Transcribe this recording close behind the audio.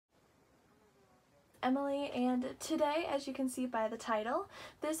Emily, and today, as you can see by the title,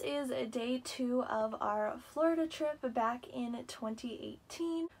 this is day 2 of our Florida trip back in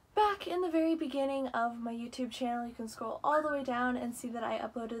 2018. Back in the very beginning of my YouTube channel, you can scroll all the way down and see that I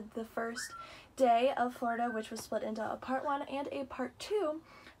uploaded the first day of Florida, which was split into a part 1 and a part 2.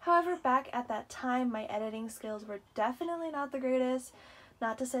 However, back at that time, my editing skills were definitely not the greatest.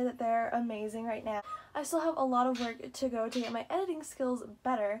 Not to say that they're amazing right now. I still have a lot of work to go to get my editing skills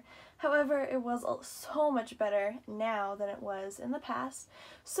better. However, it was so much better now than it was in the past.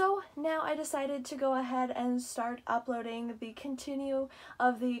 So now I decided to go ahead and start uploading the continue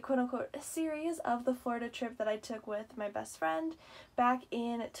of the quote-unquote series of the Florida trip that I took with my best friend back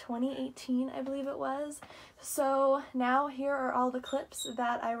in 2018, I believe it was. So now here are all the clips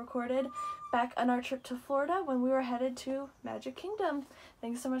that I recorded back on our trip to Florida when we were headed to Magic Kingdom.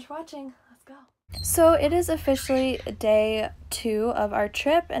 Thanks so much for watching. Let's go. So it is officially day 2 of our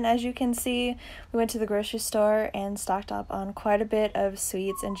trip, and as you can see, we went to the grocery store and stocked up on quite a bit of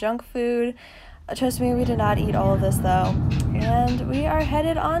sweets and junk food. Trust me, we did not eat all of this though. And we are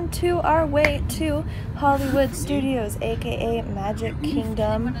headed on to our way to Hollywood Studios, aka Magic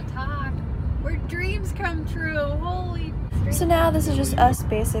Kingdom. Where dreams come true. Holy. So now this is just us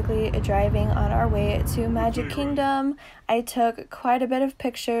basically driving on our way to Magic Kingdom. I took quite a bit of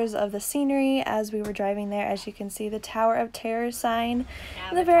pictures of the scenery as we were driving there. As you can see, the Tower of Terror sign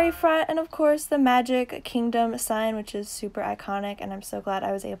in the very front, and of course the Magic Kingdom sign, which is super iconic, and I'm so glad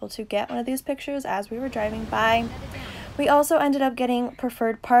I was able to get one of these pictures as we were driving by. We also ended up getting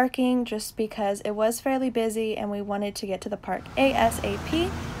preferred parking just because it was fairly busy and we wanted to get to the park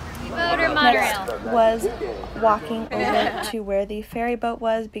ASAP. Next was walking over to where the ferry boat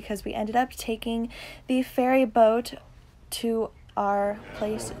was because we ended up taking the ferry boat to our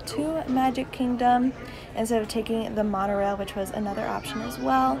place to Magic Kingdom instead of taking the monorail, which was another option as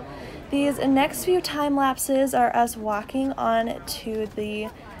well. These next few time lapses are us walking on to the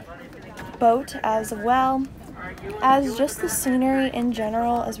boat as well as just the scenery in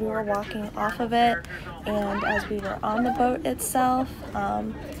general as we were walking off of it and as we were on the boat itself.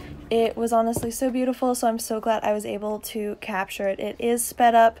 It was honestly so beautiful, so I'm so glad I was able to capture it. It is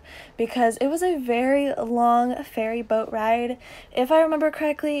sped up because it was a very long ferry boat ride. If I remember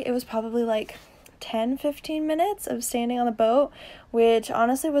correctly, it was probably like 10-15 minutes of standing on the boat, which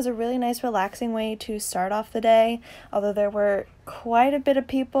honestly was a really nice relaxing way to start off the day. Although there were quite a bit of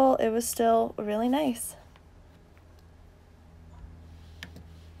people, it was still really nice.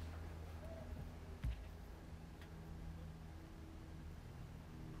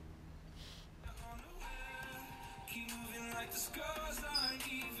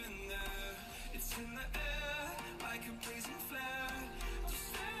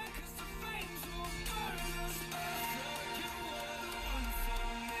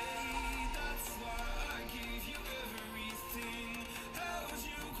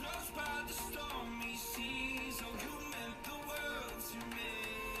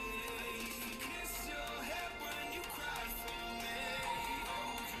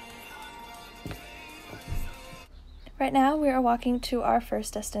 Right now we are walking to our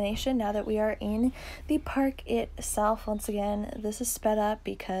first destination now that we are in the park itself. Once again, this is sped up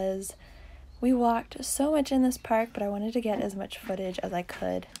because we walked so much in this park, but I wanted to get as much footage as I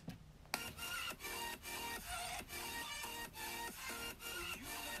could.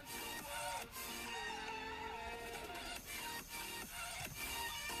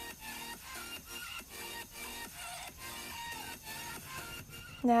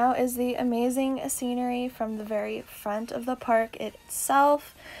 Now is the amazing scenery from the very front of the park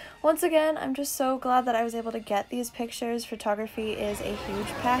itself. Once again, I'm just so glad that I was able to get these pictures. Photography is a huge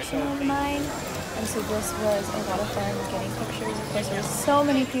passion of mine, and so this was a lot of fun getting pictures. Of course, there was so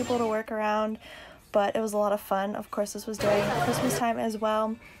many people to work around, but it was a lot of fun. Of course, this was during Christmas time as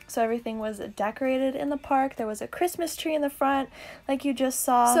well, so everything was decorated in the park. There was a Christmas tree in the front, like you just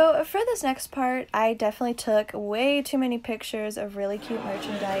saw. So for this next part, I definitely took way too many pictures of really cute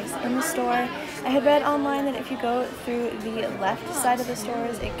merchandise in the store. I had read online that if you go through the left side of the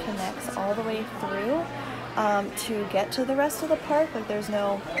stores, it connects all the way through to get to the rest of the park. Like there's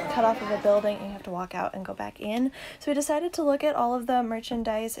no cutoff of a building and you have to walk out and go back in. So we decided to look at all of the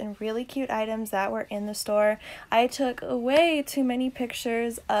merchandise and really cute items that were in the store. I took way too many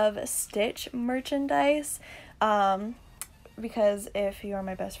pictures of Stitch merchandise because if you are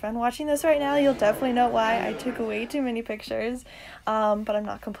my best friend watching this right now, you'll definitely know why I took way too many pictures, but I'm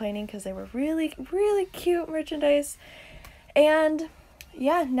not complaining because they were really cute merchandise. And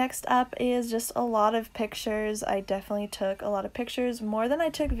yeah, next up is just a lot of pictures. I definitely took a lot of pictures, more than I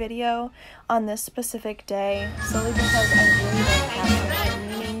took video on this specific day, solely because I really like capturing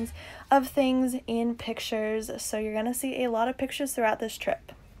the meanings of things in pictures, so you're gonna see a lot of pictures throughout this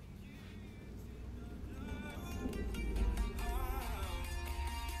trip.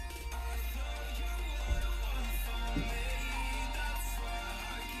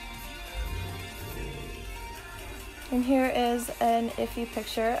 And here is an iffy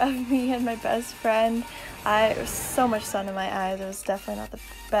picture of me and my best friend. It was so much sun in my eyes. It was definitely not the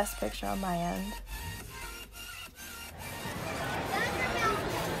best picture on my end.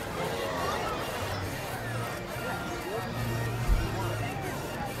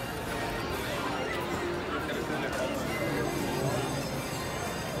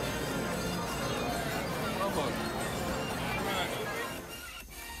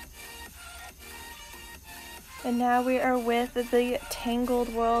 And now we are with the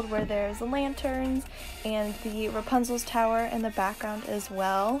Tangled World, where there's lanterns and the Rapunzel's tower in the background as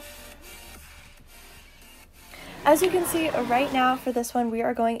well. As you can see right now for this one, we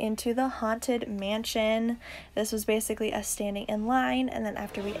are going into the Haunted Mansion. This was basically us standing in line, and then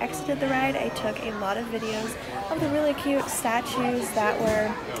after we exited the ride, I took a lot of videos of the really cute statues that were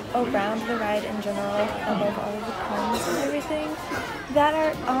around the ride in general, above all of the cones and everything that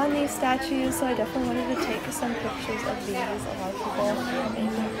are on these statues. So I definitely wanted to take some pictures of these. A lot of people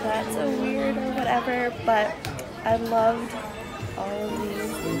think that's a weird or whatever, but I loved all of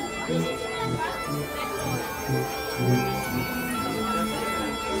these.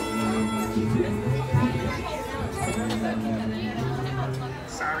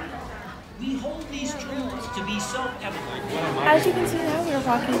 Sorry. We hold these truths to be self-evident. As you can see now, we're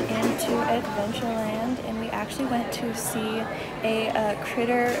walking into Adventureland, and we actually went to see a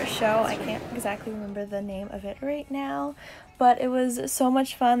critter show. I can't exactly remember the name of it right now, but it was so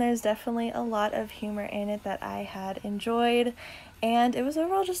much fun. There's definitely a lot of humor in it that I had enjoyed, and it was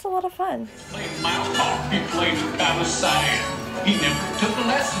overall just a lot of fun. Playing mouse talk, he played it kind of sad. He never took a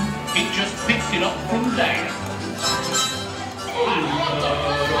lesson, he just picked it up from there.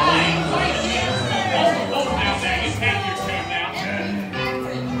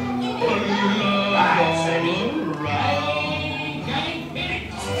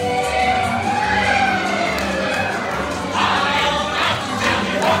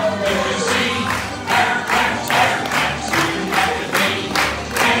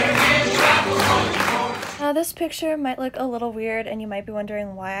 Now this picture might look a little weird, and you might be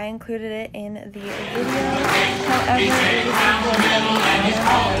wondering why I included it in the video. However, it is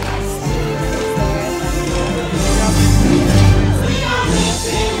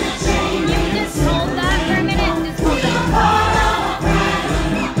Just hold that for a minute. Just hold that.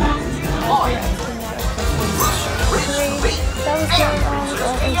 That was going on with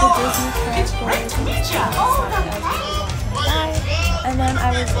all of the Disney characters. And then I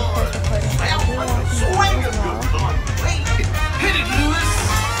was, of course, recording as well.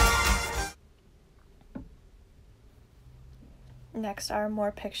 Next are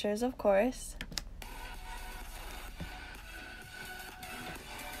more pictures, of course.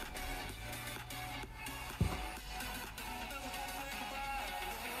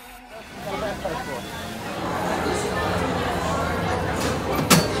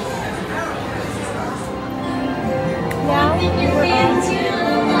 Now we're on to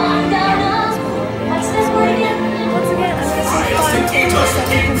once again, I'm going to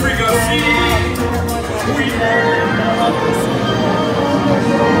say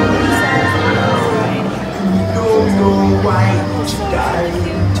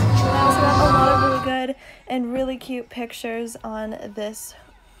a lot of really good and really cute pictures on this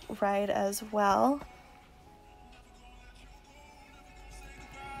ride as well.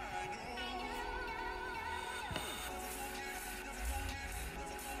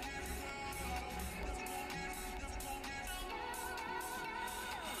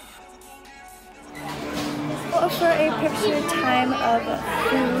 For a picture time of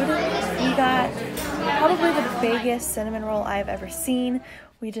food, we got probably the biggest cinnamon roll I've ever seen.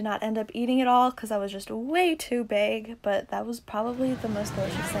 We did not end up eating it all because that was just way too big, but that was probably the most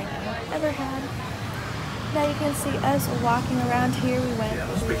delicious thing I've ever had. Now you can see us walking around here. We went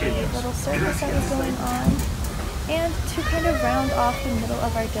to the little circus that was going on, and to kind of round off the middle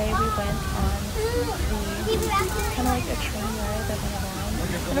of our day, we went on the kind of like a train ride that went around.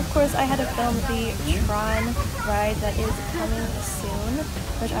 And of course I had to film the Tron ride that is coming soon,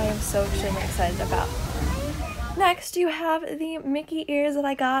 which I am so extremely excited about. Next, you have the Mickey ears that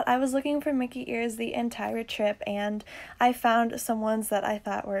I got. I was looking for Mickey ears the entire trip, and I found some ones that I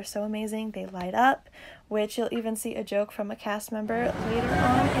thought were so amazing. They light up, which you'll even see a joke from a cast member later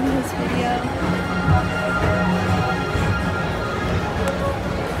on in this video.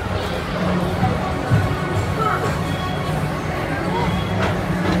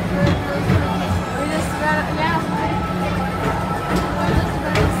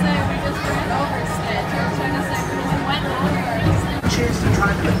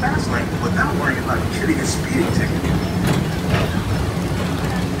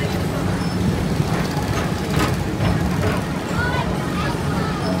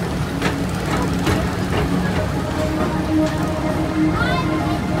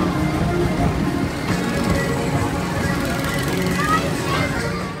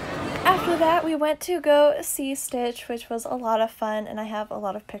 that, we went to go see Stitch, which was a lot of fun, and I have a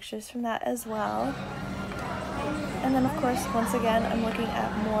lot of pictures from that as well. And then, of course, once again, I'm looking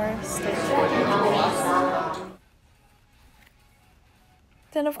at more Stitch pictures.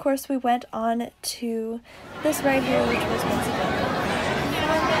 Then, of course, we went on to this right here, which was once again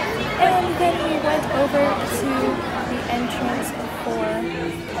fun. And then we went over to the entrance for...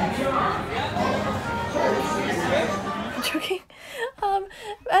 I'm joking.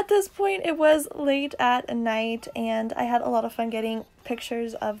 At this point, it was late at night, and I had a lot of fun getting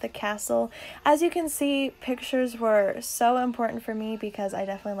pictures of the castle. As you can see, pictures were so important for me because I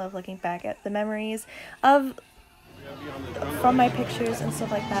definitely love looking back at the memories from my pictures and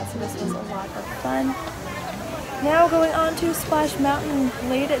stuff like that, so this was a lot of fun. Now going on to Splash Mountain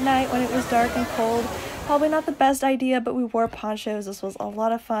late at night when it was dark and cold. Probably not the best idea, but we wore ponchos. This was a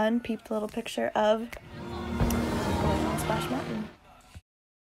lot of fun. Peeped a little picture of going on Splash Mountain.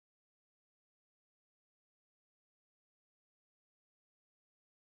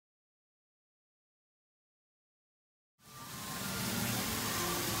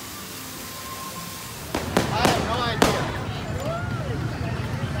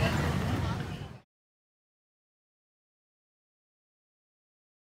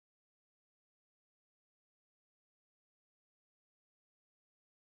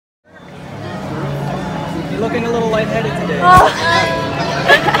 You're looking a little lightheaded today. Oh.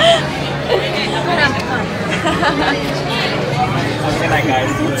 Have a good night,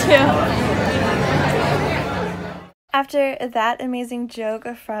 guys. You too. After that amazing joke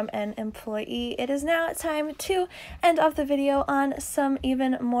from an employee, it is now time to end off the video on some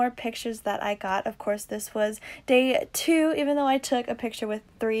even more pictures that I got. Of course, this was day 2, even though I took a picture with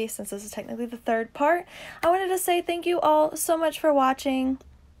 3 since this is technically the 3rd part. I wanted to say thank you all so much for watching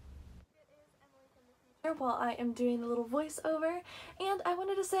while I am doing the little voiceover, and I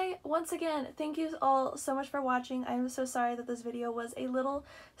wanted to say once again thank you all so much for watching. I am so sorry that this video was a little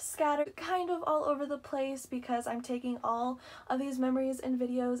scattered, kind of all over the place, because I'm taking all of these memories and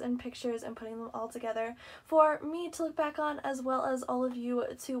videos and pictures and putting them all together for me to look back on, as well as all of you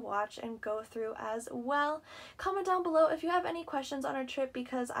to watch and go through as well. Comment down below if you have any questions on our trip,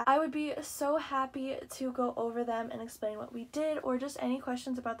 because I would be so happy to go over them and explain what we did, or just any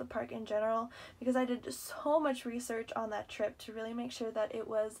questions about the park in general, because I did so much research on that trip to really make sure that it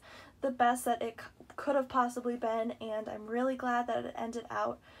was the best that it could have possibly been, and I'm really glad that it ended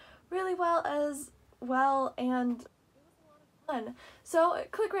out really well as well, and fun. So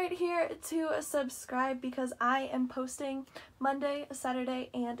click right here to subscribe, because I am posting Monday, Saturday,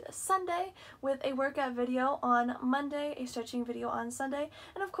 and Sunday, with a workout video on Monday, a stretching video on Sunday,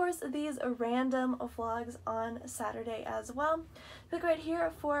 and of course these random vlogs on Saturday as well. Click right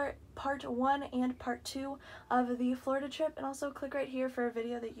here for part 1 and part 2 of the Florida trip, and also click right here for a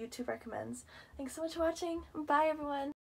video that YouTube recommends. Thanks so much for watching. Bye everyone.